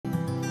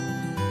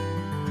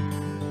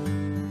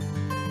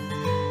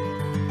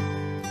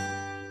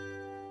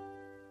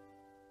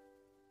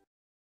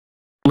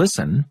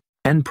Listen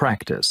and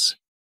practice.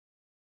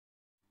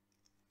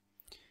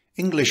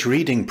 English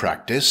reading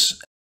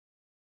practice.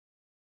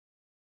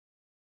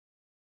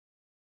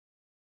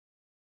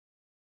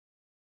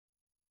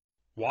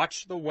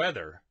 Watch the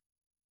weather.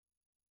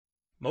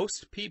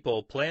 Most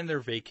people plan their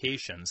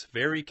vacations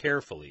very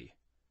carefully.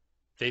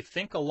 They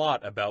think a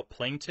lot about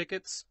plane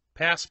tickets,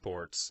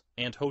 passports,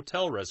 and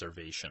hotel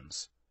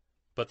reservations.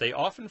 But they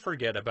often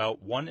forget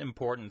about one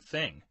important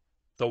thing,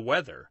 the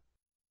weather.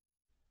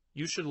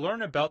 You should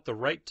learn about the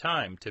right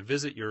time to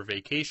visit your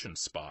vacation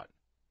spot.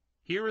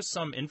 Here is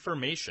some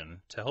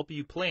information to help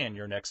you plan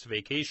your next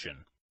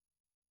vacation.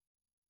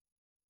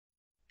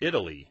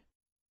 Italy.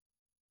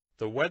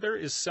 The weather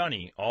is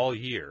sunny all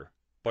year,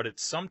 but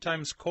it's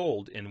sometimes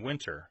cold in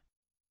winter.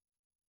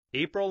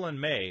 April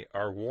and May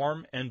are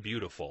warm and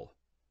beautiful.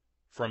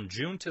 From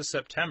June to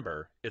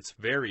September, it's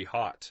very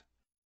hot.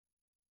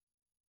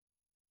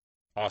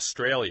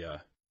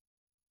 Australia.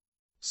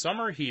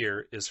 Summer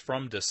here is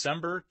from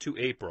December to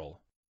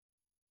April.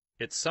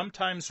 It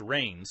sometimes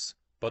rains,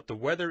 but the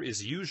weather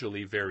is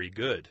usually very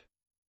good.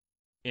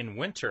 In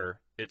winter,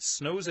 it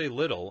snows a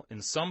little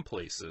in some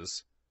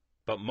places,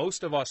 but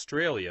most of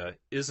Australia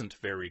isn't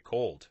very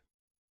cold.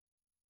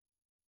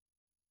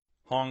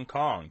 Hong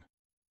Kong.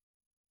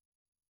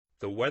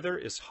 The weather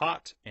is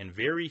hot and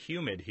very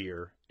humid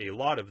here a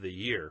lot of the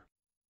year.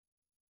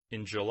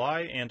 In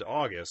July and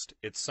August,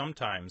 it's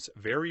sometimes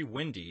very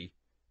windy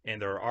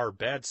and there are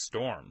bad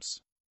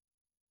storms.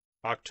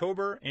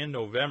 October and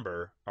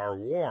November are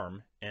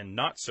warm and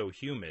not so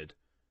humid,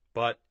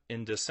 but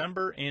in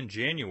December and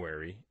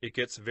January, it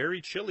gets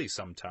very chilly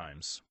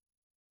sometimes.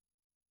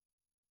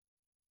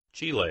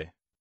 Chile.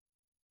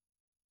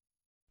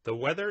 The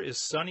weather is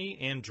sunny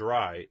and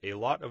dry a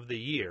lot of the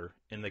year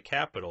in the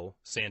capital,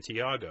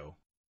 Santiago.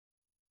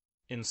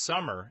 In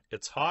summer,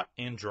 it's hot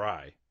and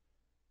dry.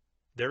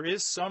 There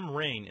is some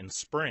rain in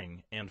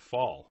spring and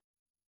fall.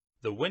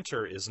 The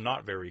winter is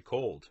not very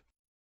cold.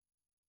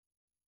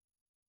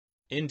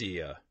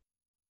 India.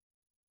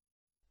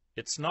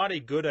 It's not a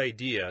good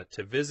idea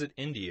to visit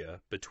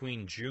India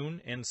between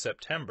June and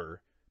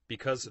September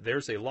because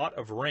there's a lot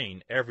of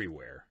rain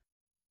everywhere.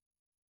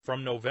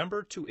 From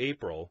November to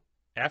April,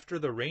 after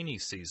the rainy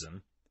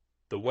season,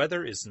 the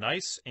weather is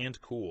nice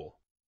and cool.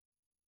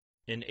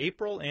 In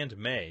April and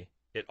May,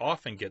 it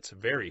often gets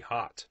very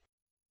hot.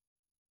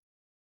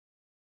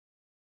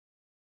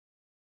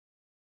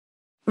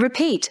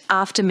 Repeat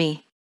after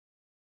me.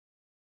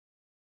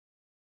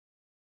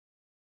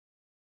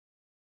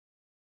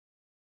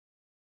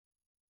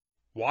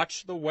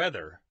 Watch the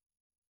weather.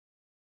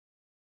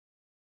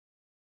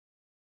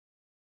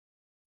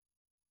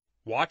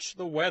 Watch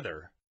the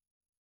weather.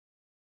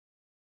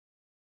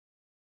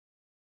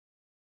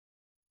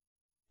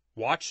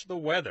 Watch the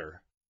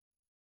weather.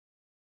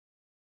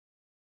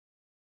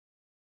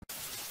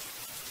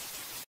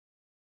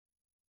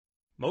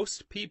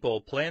 Most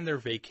people plan their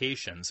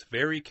vacations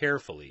very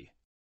carefully.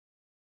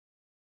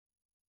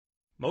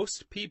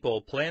 Most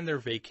people plan their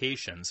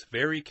vacations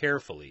very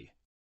carefully.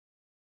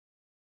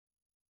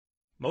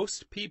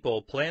 Most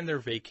people plan their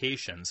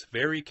vacations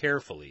very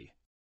carefully.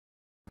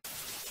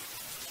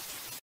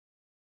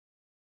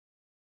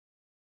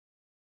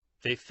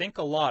 They think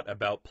a lot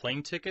about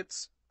plane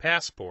tickets,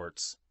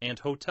 passports, and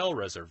hotel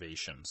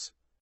reservations.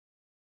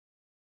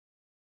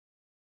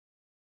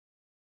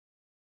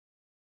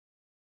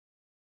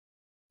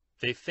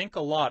 They think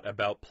a lot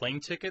about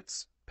plane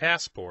tickets,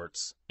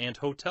 passports, and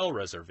hotel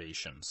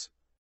reservations.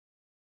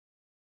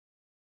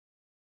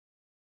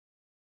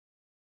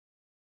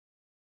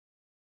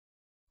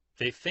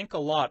 They think a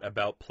lot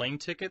about plane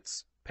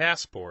tickets,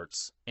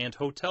 passports, and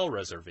hotel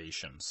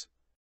reservations.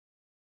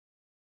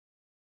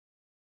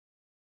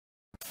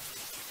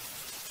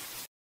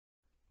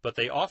 But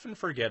they often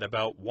forget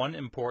about one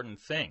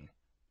important thing,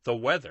 the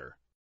weather.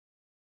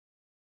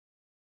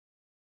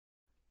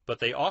 But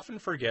they often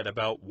forget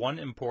about one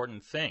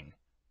important thing,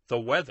 the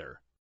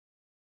weather.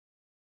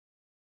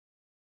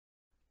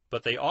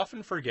 But they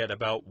often forget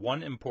about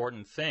one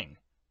important thing,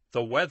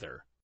 the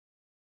weather.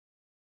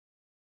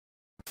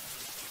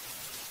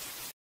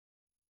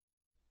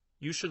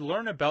 You should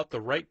learn about the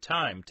right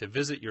time to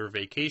visit your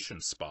vacation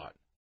spot.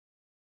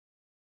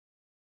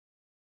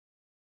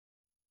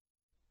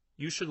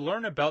 You should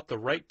learn about the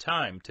right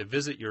time to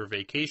visit your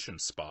vacation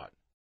spot.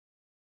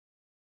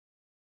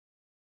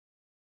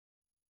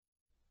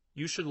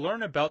 You should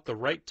learn about the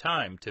right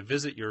time to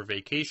visit your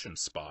vacation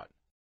spot.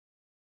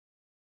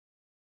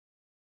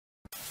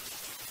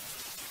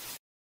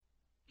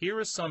 Here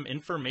is some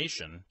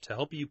information to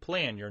help you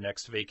plan your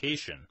next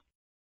vacation.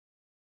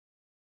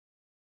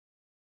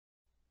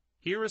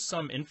 Here is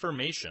some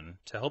information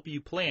to help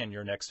you plan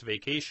your next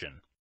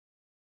vacation.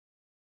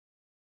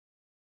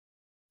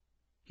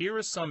 Here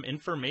is some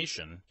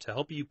information to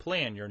help you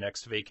plan your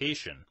next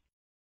vacation.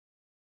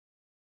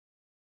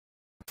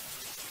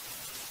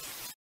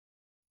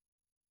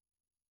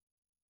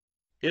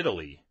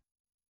 Italy.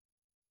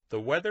 The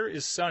weather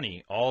is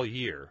sunny all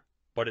year,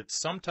 but it's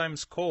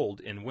sometimes cold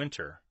in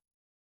winter.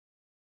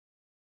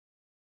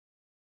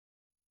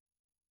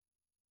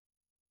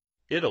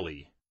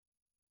 Italy.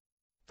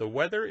 The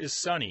weather is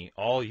sunny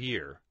all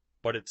year,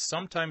 but it's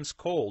sometimes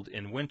cold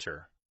in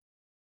winter.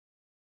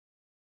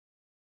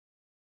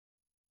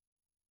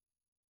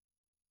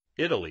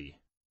 Italy.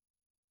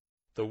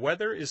 The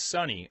weather is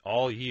sunny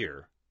all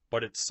year,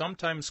 but it's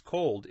sometimes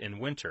cold in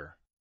winter.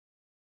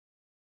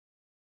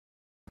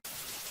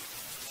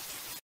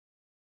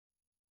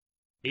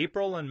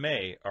 April and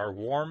May are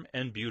warm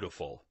and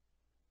beautiful.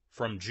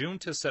 From June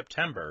to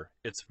September,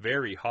 it's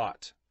very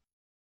hot.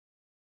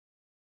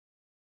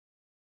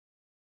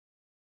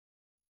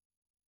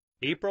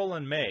 April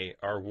and May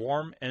are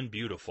warm and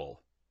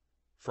beautiful.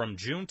 From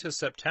June to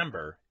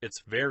September,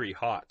 it's very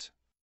hot.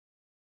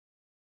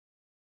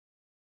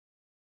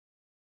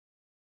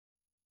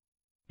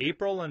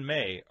 April and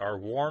May are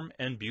warm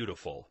and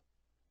beautiful.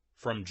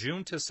 From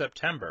June to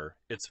September,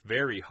 it's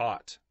very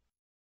hot.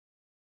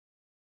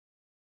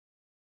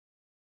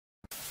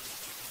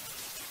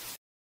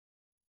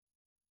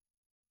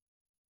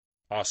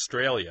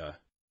 Australia.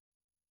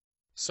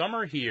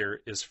 Summer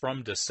here is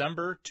from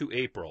December to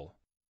April.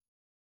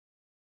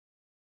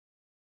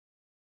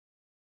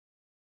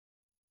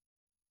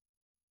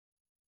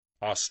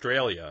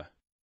 Australia.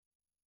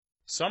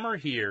 Summer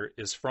here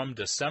is from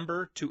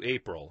December to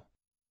April.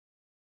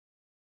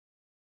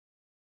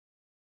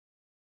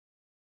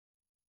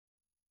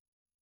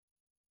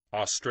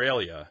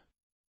 Australia.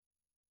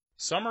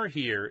 Summer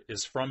here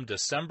is from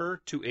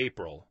December to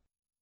April.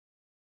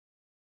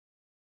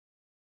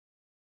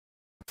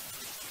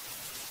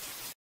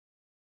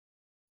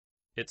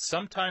 It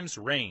sometimes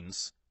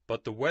rains,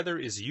 but the weather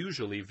is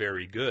usually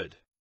very good.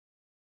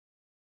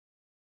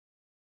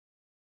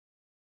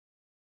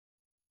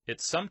 It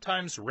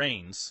sometimes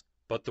rains,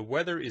 but the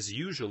weather is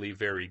usually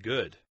very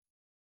good.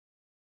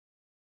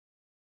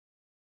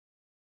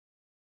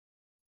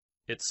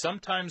 It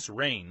sometimes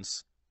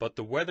rains, but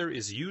the weather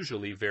is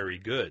usually very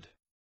good.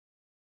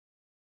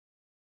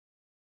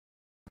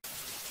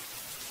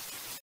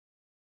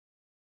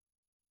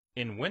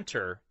 In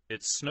winter,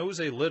 it snows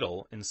a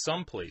little in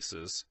some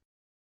places,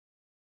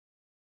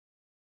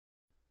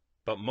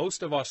 but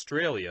most of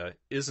Australia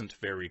isn't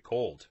very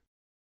cold.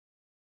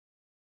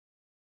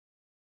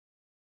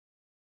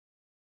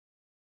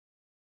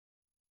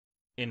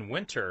 In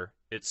winter,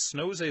 it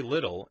snows a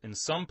little in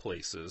some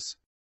places,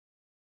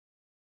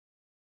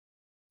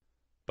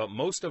 but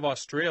most of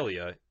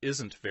Australia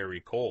isn't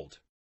very cold.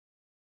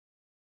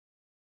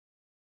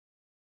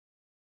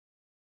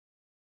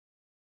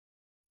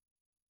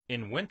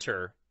 In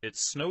winter, it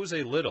snows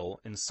a little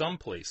in some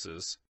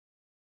places,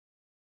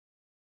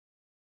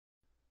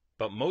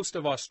 but most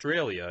of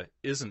Australia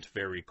isn't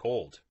very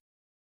cold.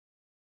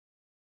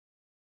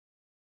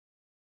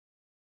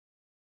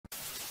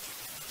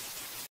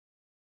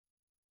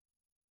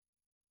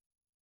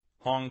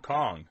 Hong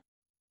Kong.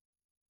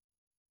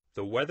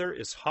 The weather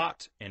is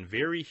hot and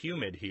very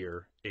humid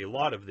here a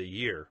lot of the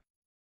year.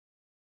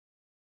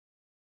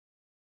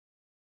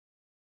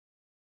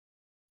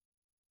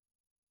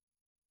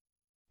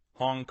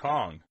 Hong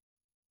Kong.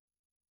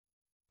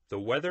 The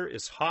weather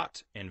is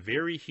hot and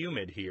very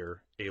humid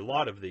here a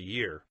lot of the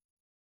year.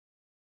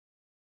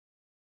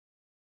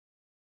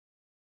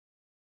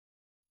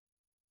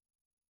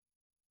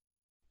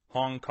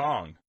 Hong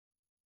Kong.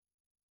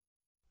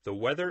 The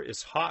weather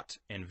is hot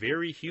and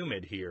very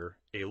humid here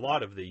a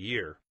lot of the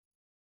year.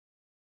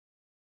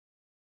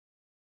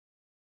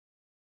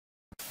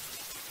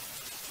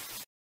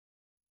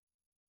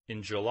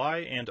 In July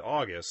and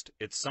August,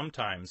 it's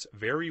sometimes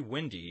very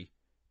windy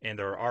and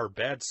there are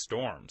bad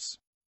storms.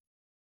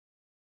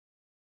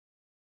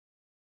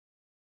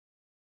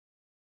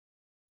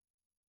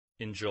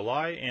 In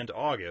July and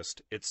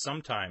August, it's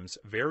sometimes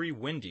very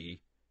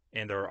windy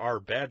and there are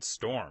bad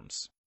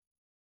storms.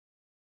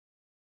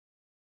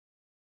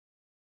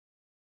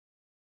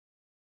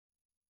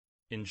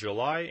 In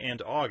July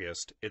and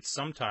August, it's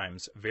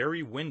sometimes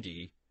very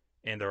windy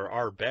and there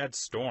are bad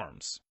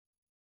storms.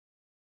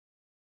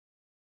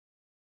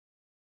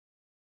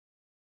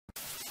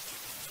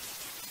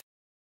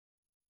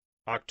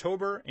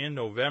 October and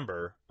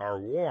November are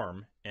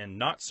warm and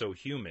not so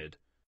humid,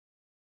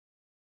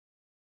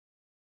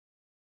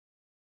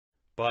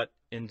 but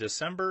in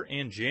December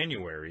and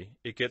January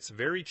it gets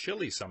very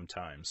chilly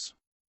sometimes.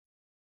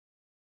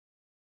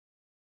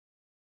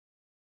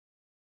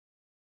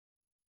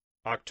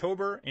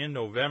 October and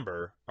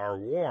November are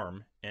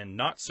warm and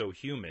not so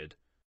humid,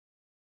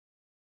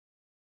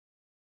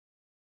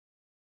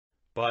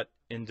 but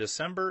in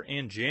December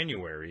and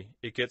January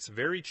it gets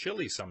very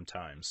chilly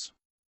sometimes.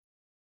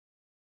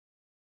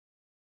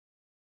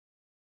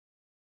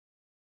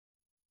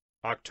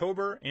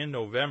 October and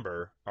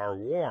November are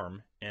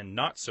warm and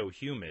not so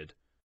humid,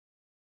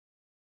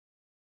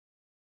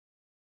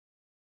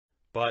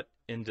 but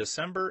in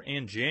December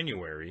and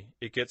January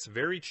it gets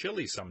very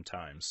chilly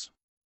sometimes.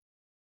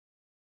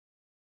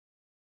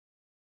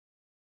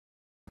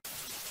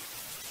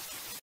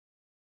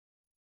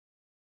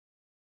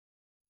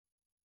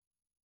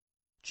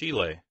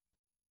 Chile.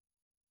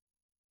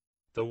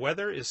 The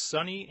weather is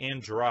sunny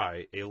and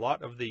dry a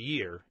lot of the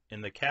year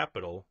in the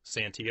capital,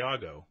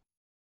 Santiago.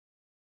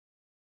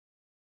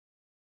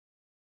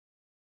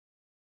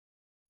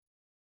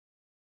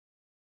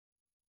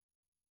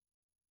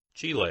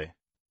 Chile.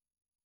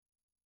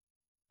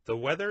 The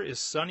weather is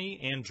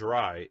sunny and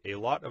dry a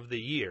lot of the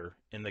year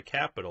in the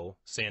capital,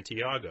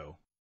 Santiago.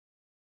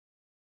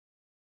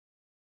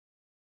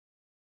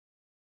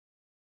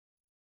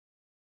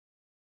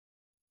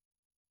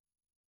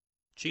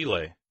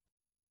 Chile.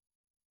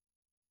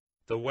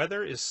 The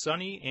weather is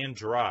sunny and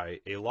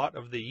dry a lot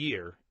of the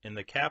year in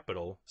the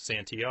capital,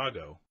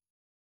 Santiago.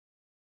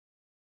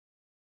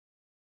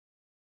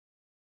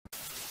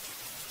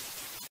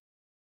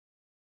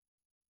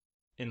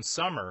 In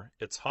summer,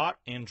 it's hot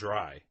and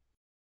dry.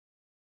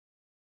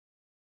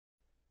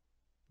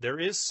 There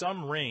is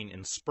some rain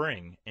in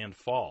spring and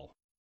fall.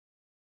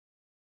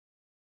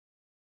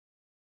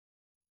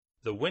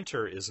 The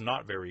winter is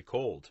not very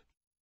cold.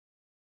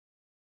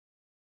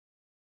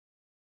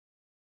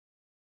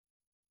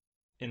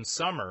 In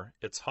summer,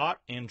 it's hot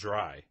and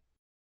dry.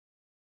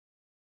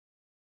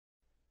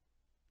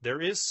 There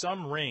is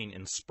some rain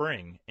in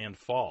spring and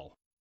fall.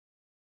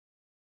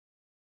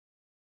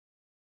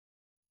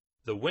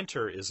 The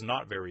winter is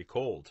not very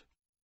cold.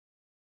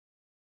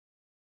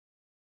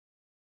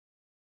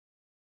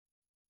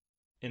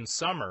 In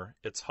summer,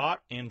 it's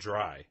hot and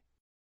dry.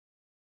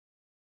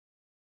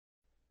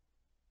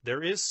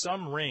 There is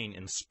some rain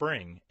in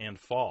spring and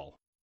fall.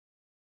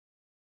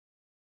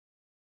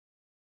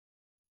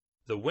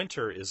 The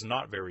winter is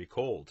not very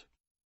cold.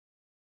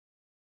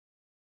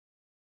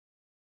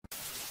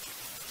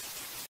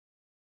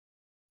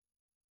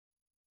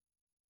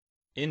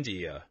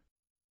 India.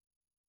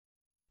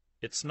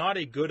 It's not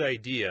a good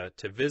idea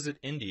to visit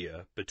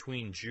India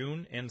between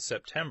June and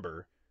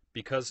September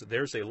because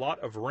there's a lot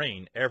of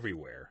rain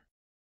everywhere.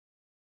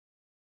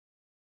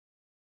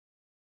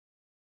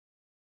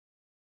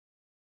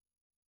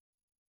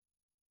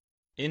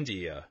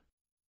 India.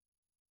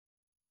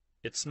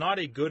 It's not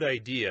a good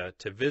idea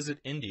to visit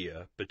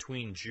India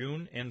between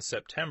June and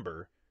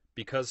September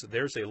because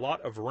there's a lot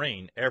of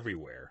rain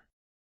everywhere.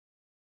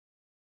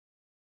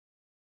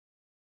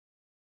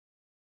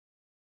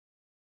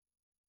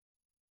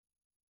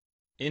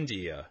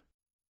 India.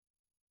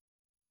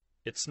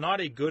 It's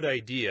not a good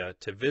idea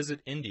to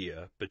visit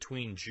India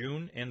between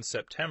June and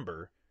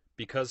September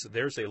because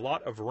there's a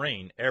lot of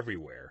rain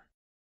everywhere.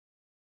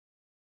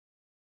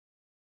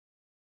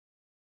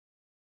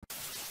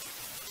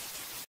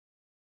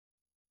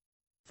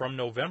 From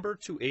November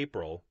to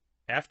April,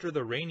 after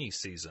the rainy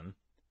season,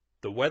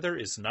 the weather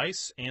is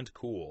nice and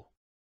cool.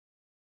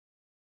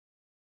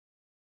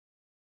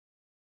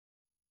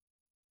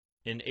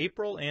 In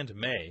April and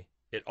May,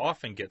 it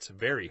often gets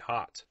very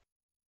hot.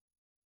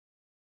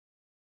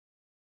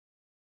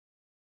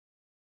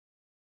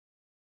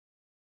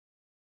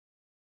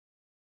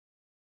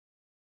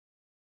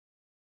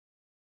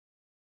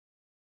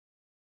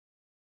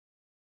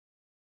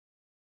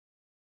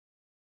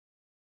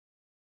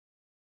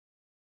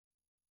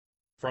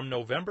 From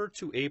November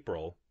to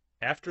April,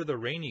 after the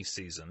rainy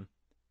season,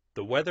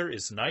 the weather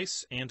is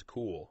nice and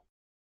cool.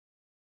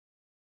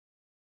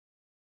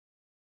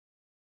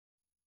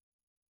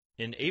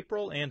 In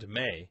April and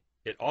May,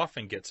 it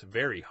often gets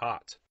very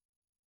hot.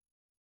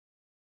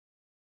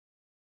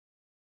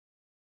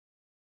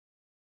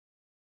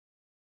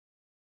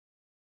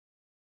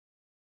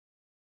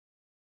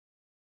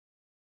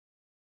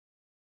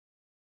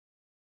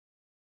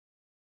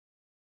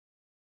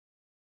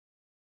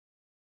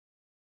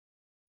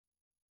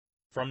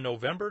 From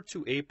November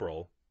to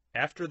April,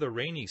 after the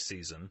rainy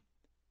season,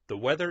 the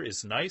weather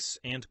is nice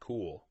and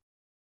cool.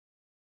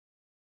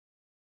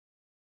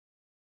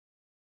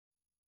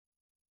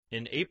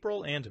 In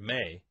April and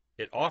May,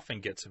 it often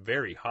gets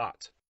very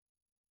hot.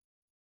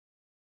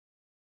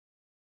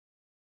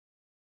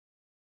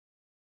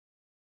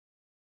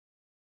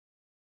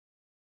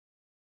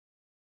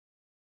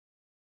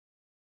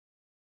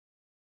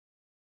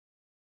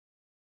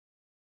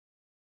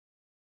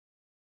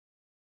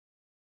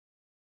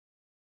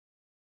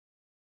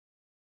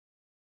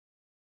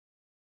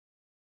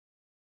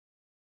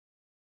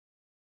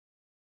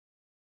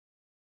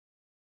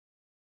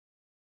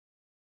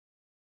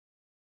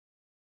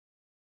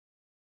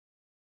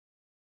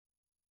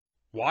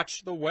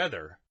 Watch the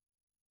weather.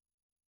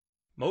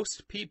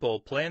 Most people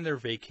plan their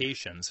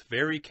vacations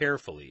very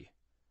carefully.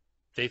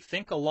 They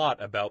think a lot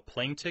about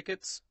plane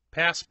tickets,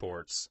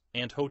 passports,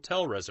 and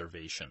hotel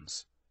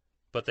reservations.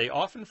 But they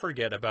often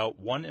forget about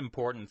one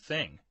important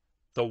thing,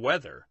 the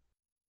weather.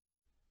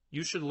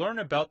 You should learn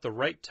about the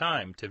right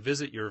time to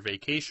visit your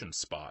vacation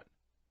spot.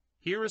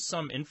 Here is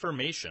some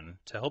information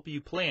to help you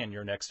plan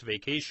your next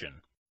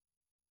vacation.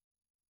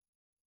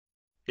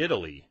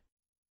 Italy.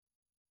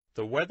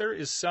 The weather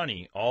is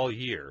sunny all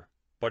year,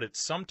 but it's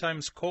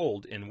sometimes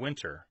cold in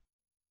winter.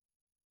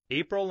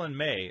 April and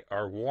May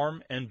are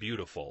warm and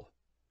beautiful.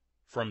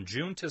 From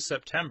June to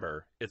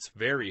September, it's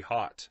very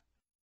hot.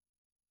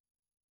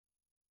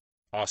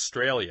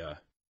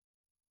 Australia.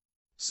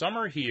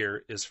 Summer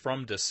here is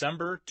from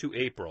December to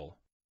April.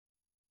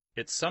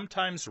 It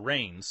sometimes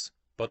rains,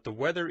 but the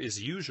weather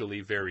is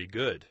usually very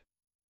good.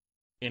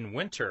 In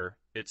winter,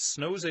 it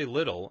snows a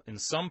little in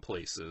some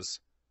places,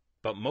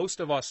 but most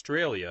of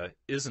Australia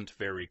isn't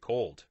very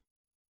cold.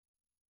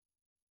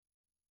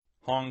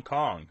 Hong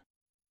Kong.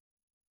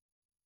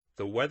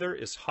 The weather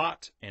is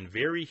hot and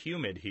very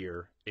humid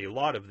here a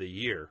lot of the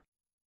year.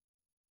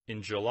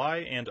 In July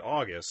and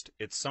August,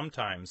 it's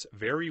sometimes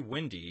very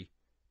windy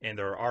and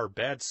there are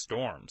bad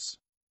storms.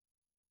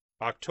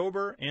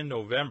 October and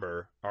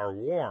November are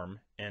warm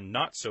and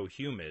not so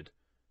humid,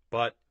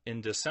 but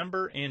in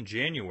December and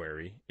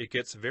January, it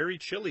gets very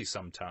chilly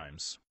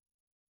sometimes.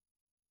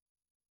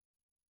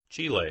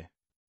 Chile.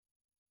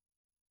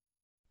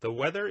 The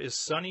weather is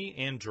sunny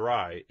and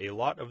dry a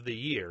lot of the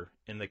year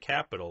in the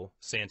capital,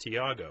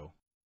 Santiago.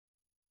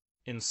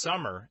 In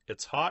summer,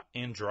 it's hot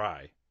and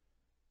dry.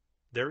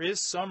 There is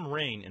some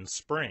rain in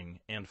spring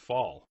and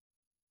fall.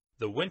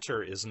 The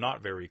winter is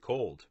not very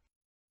cold.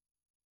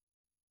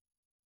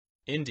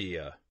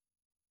 India.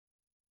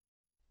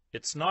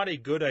 It's not a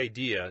good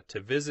idea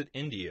to visit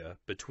India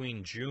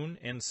between June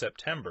and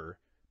September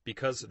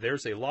because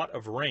there's a lot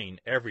of rain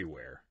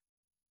everywhere.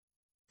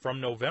 From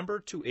November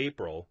to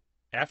April,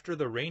 after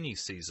the rainy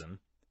season,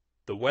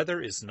 the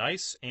weather is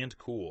nice and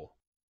cool.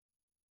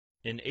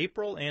 In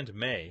April and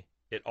May,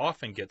 it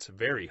often gets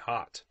very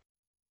hot.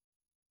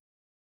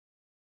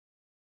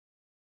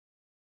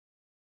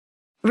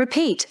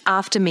 Repeat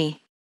after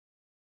me.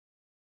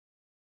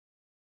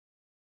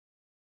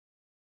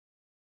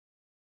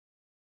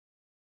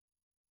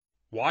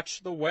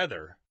 Watch the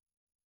weather.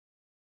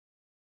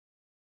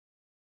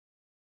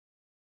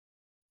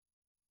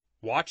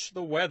 Watch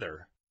the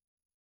weather.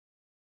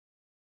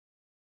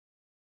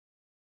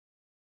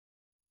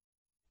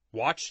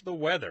 Watch the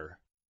weather.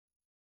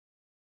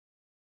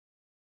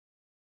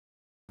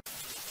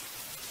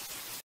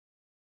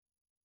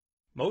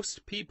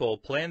 Most people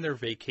plan their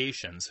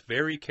vacations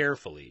very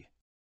carefully.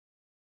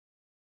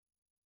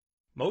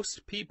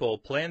 Most people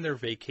plan their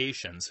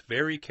vacations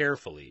very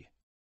carefully.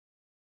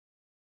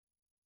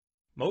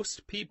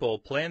 Most people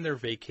plan their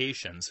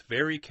vacations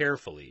very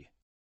carefully.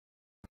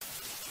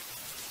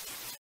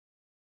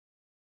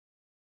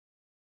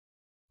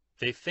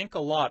 They think a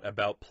lot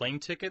about plane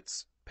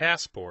tickets,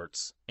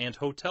 passports, and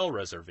hotel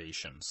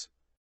reservations.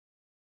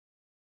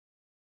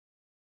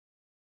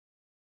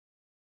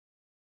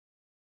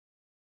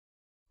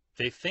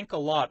 They think a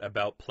lot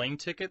about plane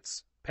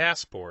tickets,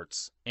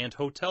 passports, and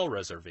hotel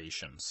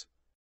reservations.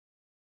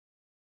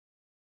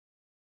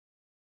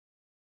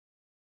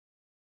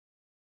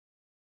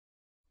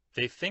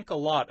 They think a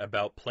lot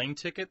about plane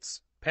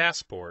tickets,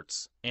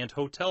 passports, and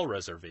hotel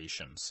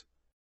reservations.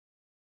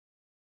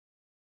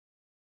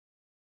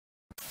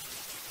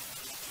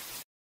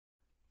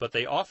 But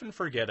they often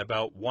forget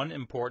about one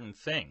important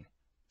thing,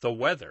 the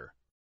weather.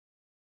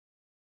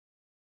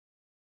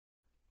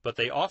 But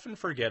they often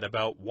forget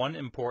about one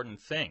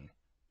important thing,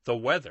 the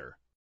weather.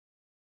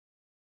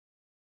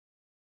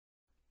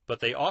 But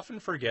they often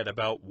forget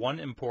about one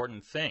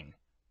important thing,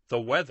 the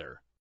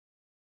weather.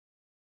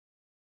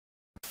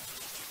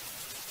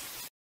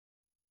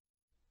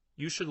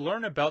 You should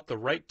learn about the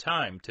right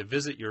time to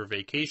visit your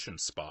vacation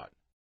spot.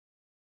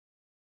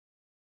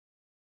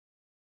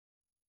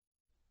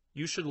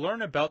 You should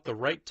learn about the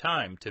right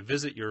time to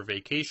visit your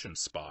vacation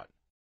spot.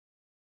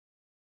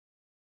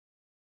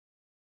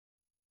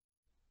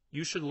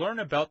 You should learn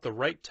about the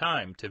right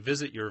time to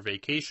visit your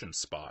vacation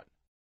spot.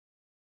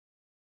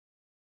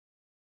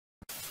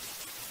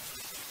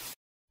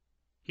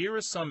 Here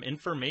is some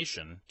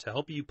information to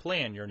help you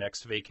plan your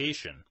next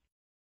vacation.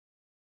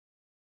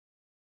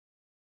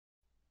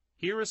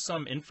 Here is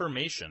some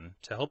information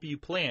to help you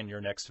plan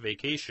your next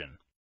vacation.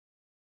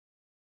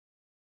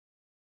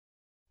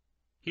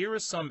 Here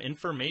is some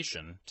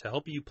information to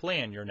help you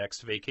plan your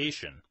next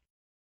vacation.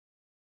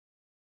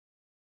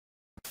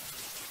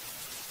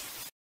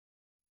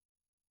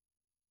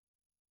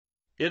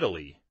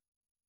 Italy.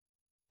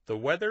 The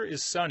weather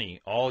is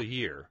sunny all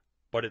year,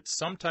 but it's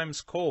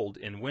sometimes cold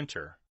in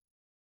winter.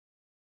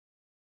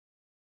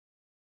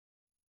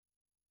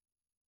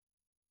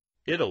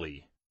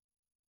 Italy.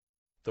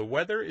 The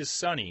weather is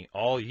sunny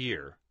all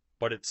year,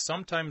 but it's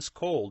sometimes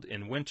cold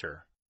in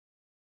winter.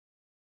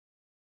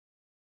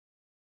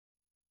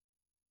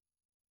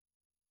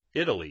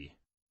 Italy.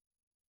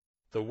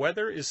 The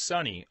weather is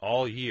sunny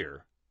all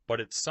year, but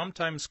it's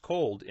sometimes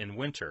cold in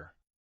winter.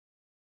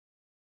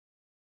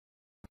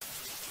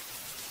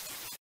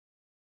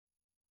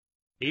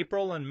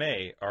 April and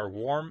May are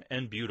warm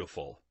and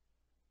beautiful.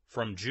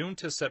 From June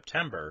to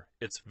September,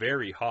 it's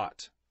very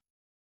hot.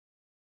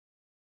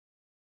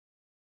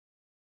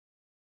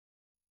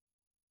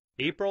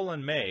 April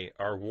and May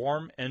are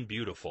warm and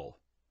beautiful.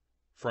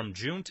 From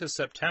June to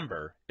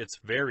September, it's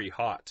very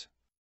hot.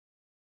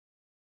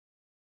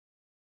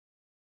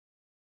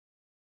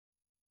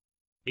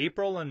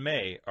 April and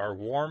May are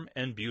warm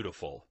and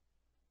beautiful.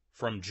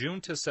 From June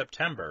to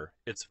September,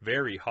 it's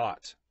very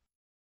hot.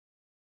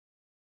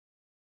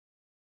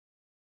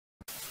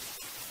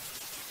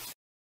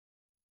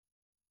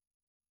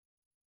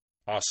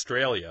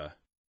 Australia.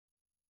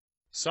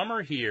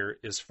 Summer here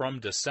is from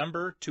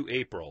December to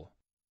April.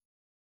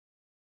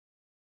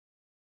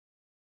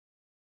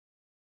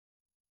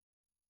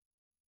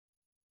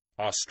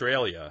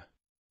 Australia.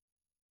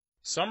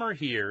 Summer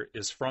here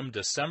is from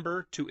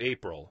December to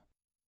April.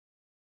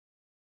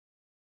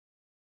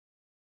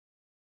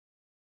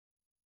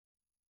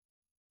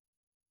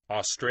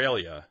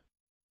 Australia.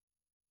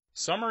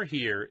 Summer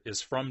here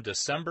is from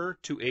December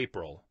to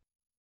April.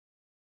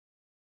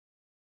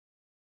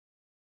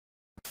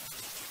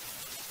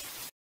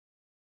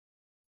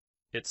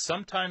 It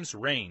sometimes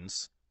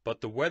rains,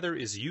 but the weather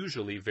is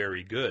usually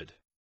very good.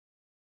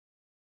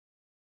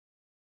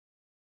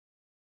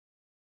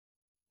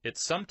 It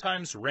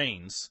sometimes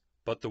rains,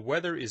 but the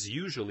weather is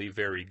usually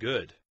very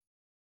good.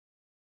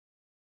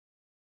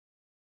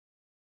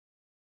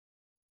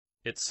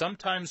 It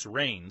sometimes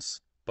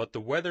rains, but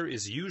the weather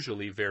is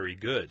usually very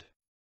good.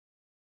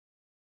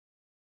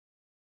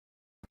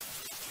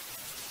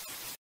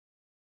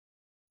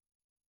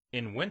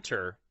 In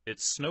winter, it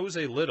snows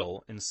a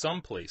little in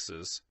some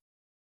places,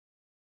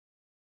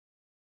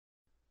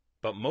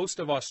 but most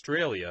of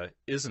Australia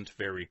isn't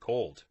very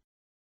cold.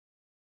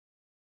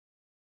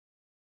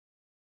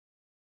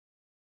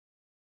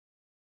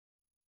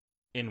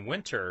 In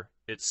winter,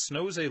 it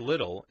snows a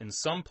little in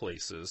some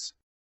places,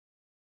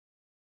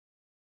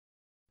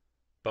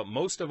 but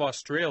most of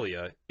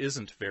Australia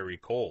isn't very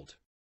cold.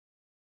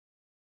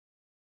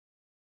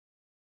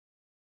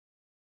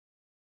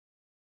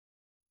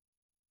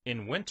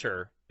 In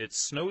winter, it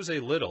snows a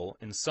little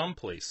in some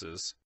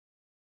places,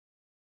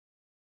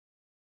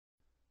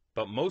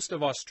 but most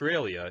of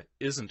Australia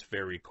isn't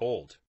very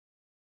cold.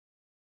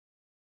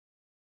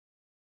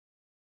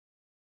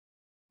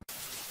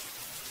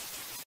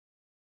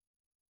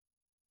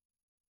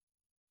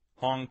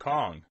 Hong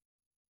Kong.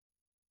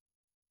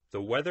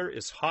 The weather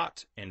is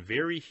hot and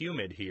very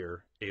humid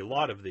here a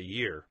lot of the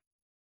year.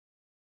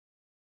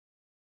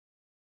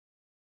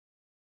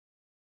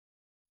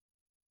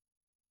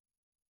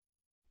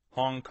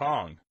 Hong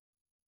Kong.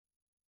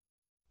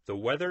 The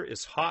weather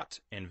is hot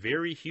and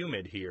very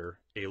humid here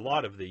a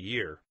lot of the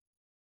year.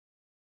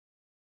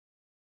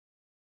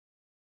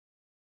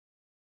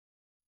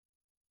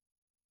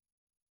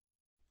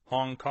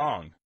 Hong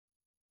Kong.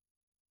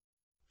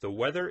 The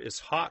weather is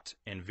hot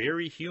and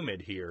very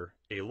humid here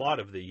a lot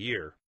of the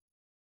year.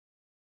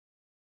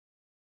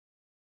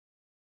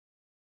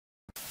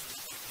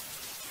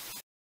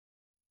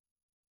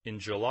 In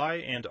July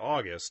and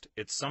August,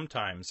 it's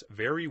sometimes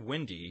very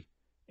windy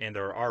and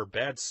there are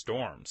bad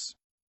storms.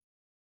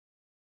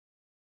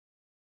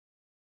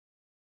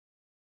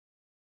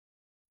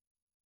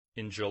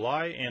 In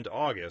July and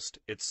August,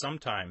 it's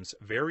sometimes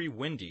very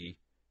windy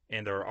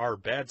and there are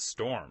bad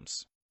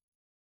storms.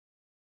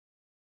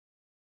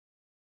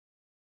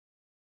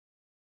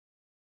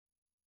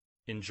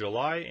 In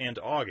July and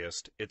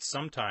August, it's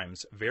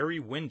sometimes very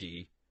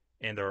windy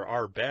and there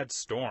are bad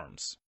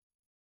storms.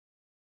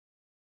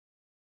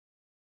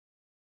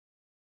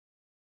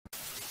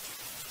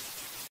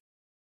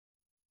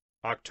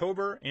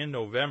 October and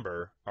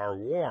November are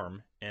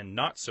warm and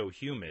not so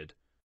humid,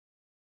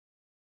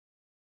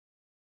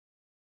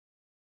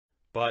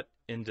 but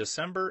in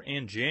December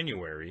and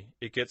January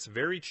it gets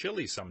very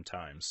chilly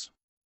sometimes.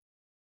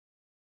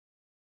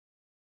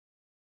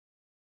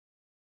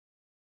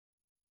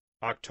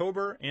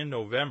 October and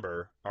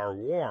November are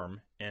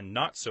warm and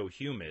not so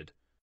humid,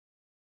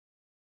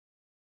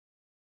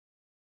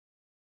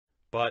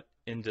 but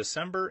in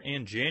December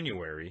and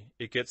January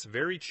it gets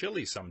very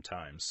chilly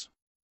sometimes.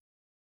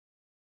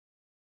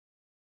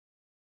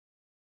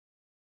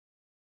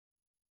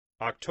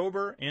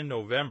 October and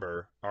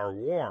November are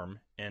warm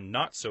and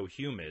not so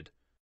humid,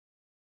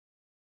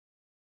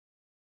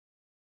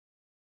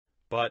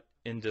 but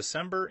in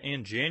December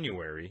and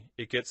January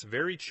it gets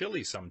very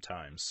chilly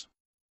sometimes.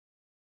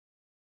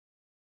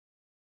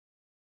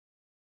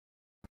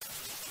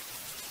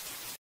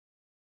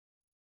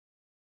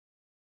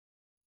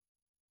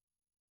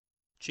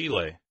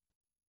 Chile.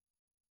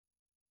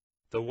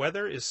 The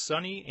weather is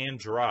sunny and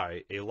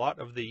dry a lot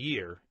of the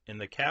year in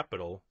the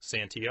capital,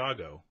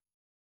 Santiago.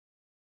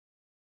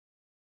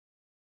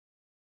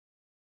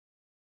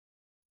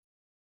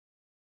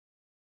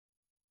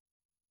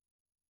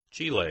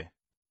 Chile.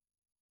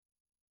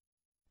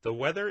 The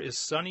weather is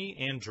sunny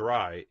and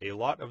dry a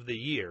lot of the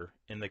year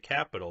in the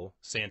capital,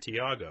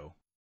 Santiago.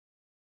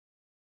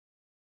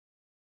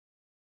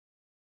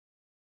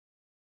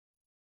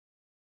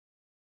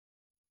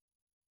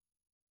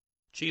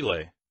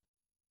 Chile.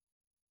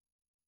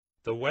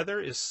 The weather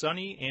is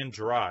sunny and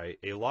dry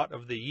a lot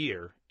of the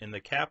year in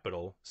the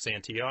capital,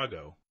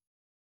 Santiago.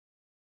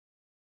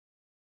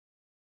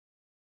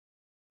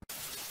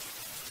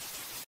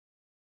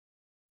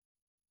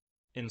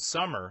 In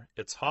summer,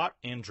 it's hot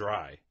and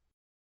dry.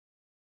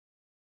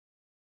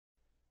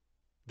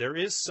 There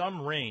is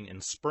some rain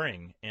in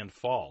spring and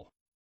fall.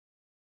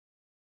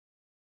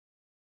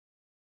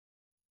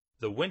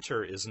 The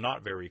winter is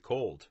not very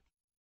cold.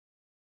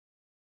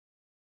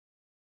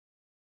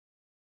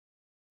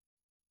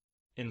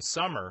 In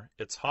summer,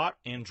 it's hot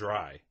and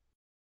dry.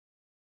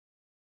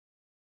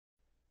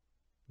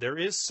 There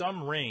is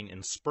some rain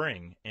in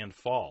spring and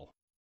fall.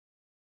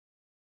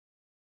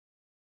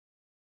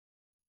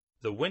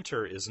 The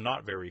winter is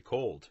not very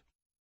cold.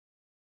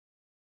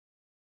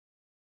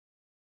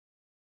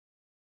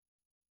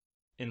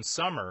 In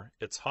summer,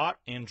 it's hot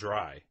and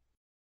dry.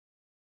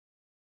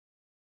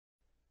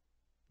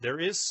 There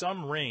is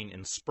some rain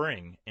in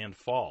spring and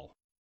fall.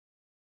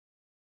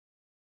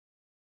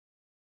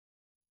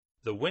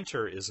 The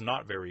winter is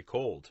not very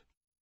cold.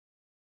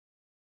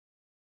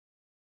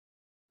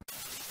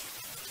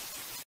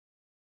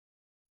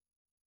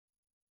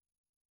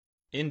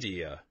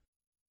 India.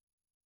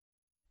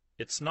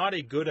 It's not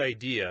a good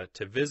idea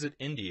to visit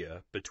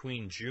India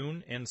between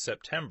June and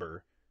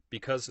September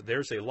because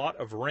there's a lot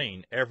of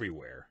rain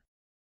everywhere.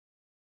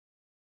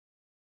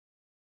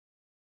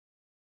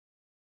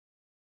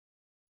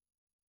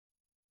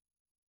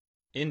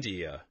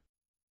 India.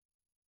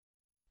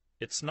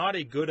 It's not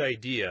a good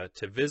idea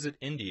to visit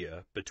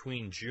India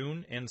between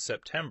June and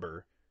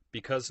September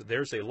because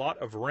there's a lot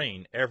of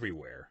rain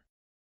everywhere.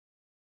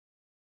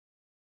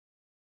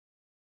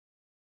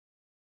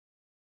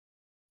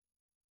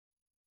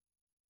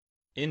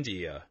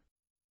 India.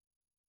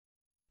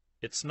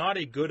 It's not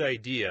a good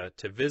idea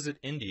to visit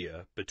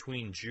India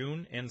between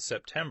June and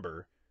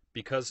September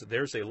because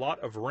there's a lot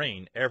of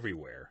rain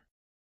everywhere.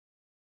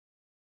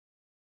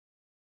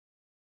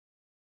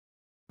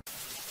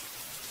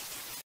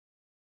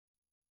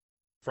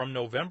 From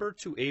November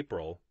to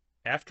April,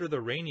 after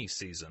the rainy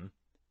season,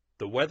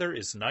 the weather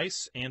is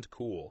nice and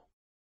cool.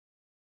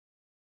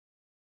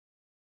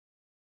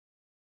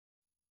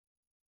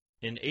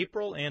 In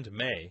April and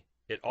May,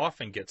 it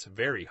often gets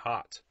very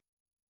hot.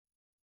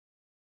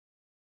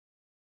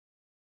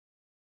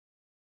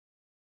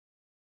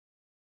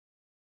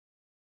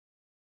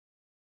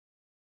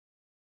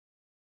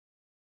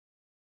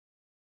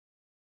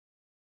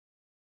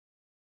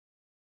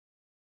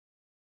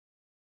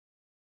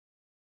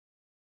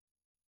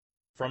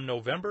 From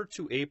November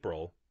to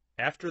April,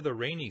 after the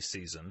rainy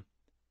season,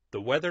 the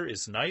weather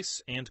is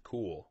nice and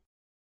cool.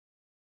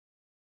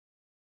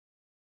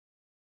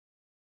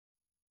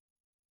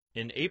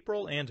 In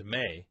April and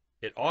May,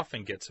 it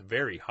often gets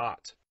very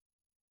hot.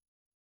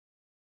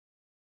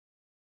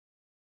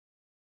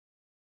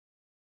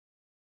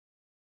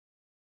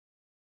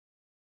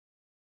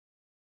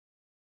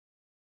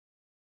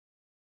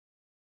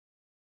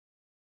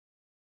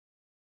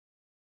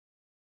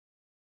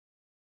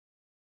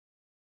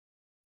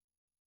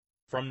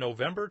 From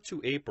November to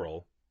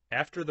April,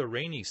 after the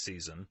rainy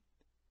season,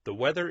 the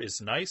weather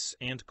is nice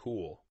and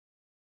cool.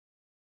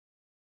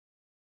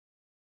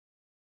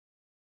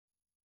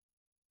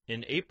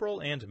 In April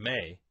and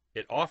May,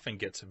 it often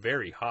gets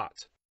very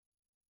hot.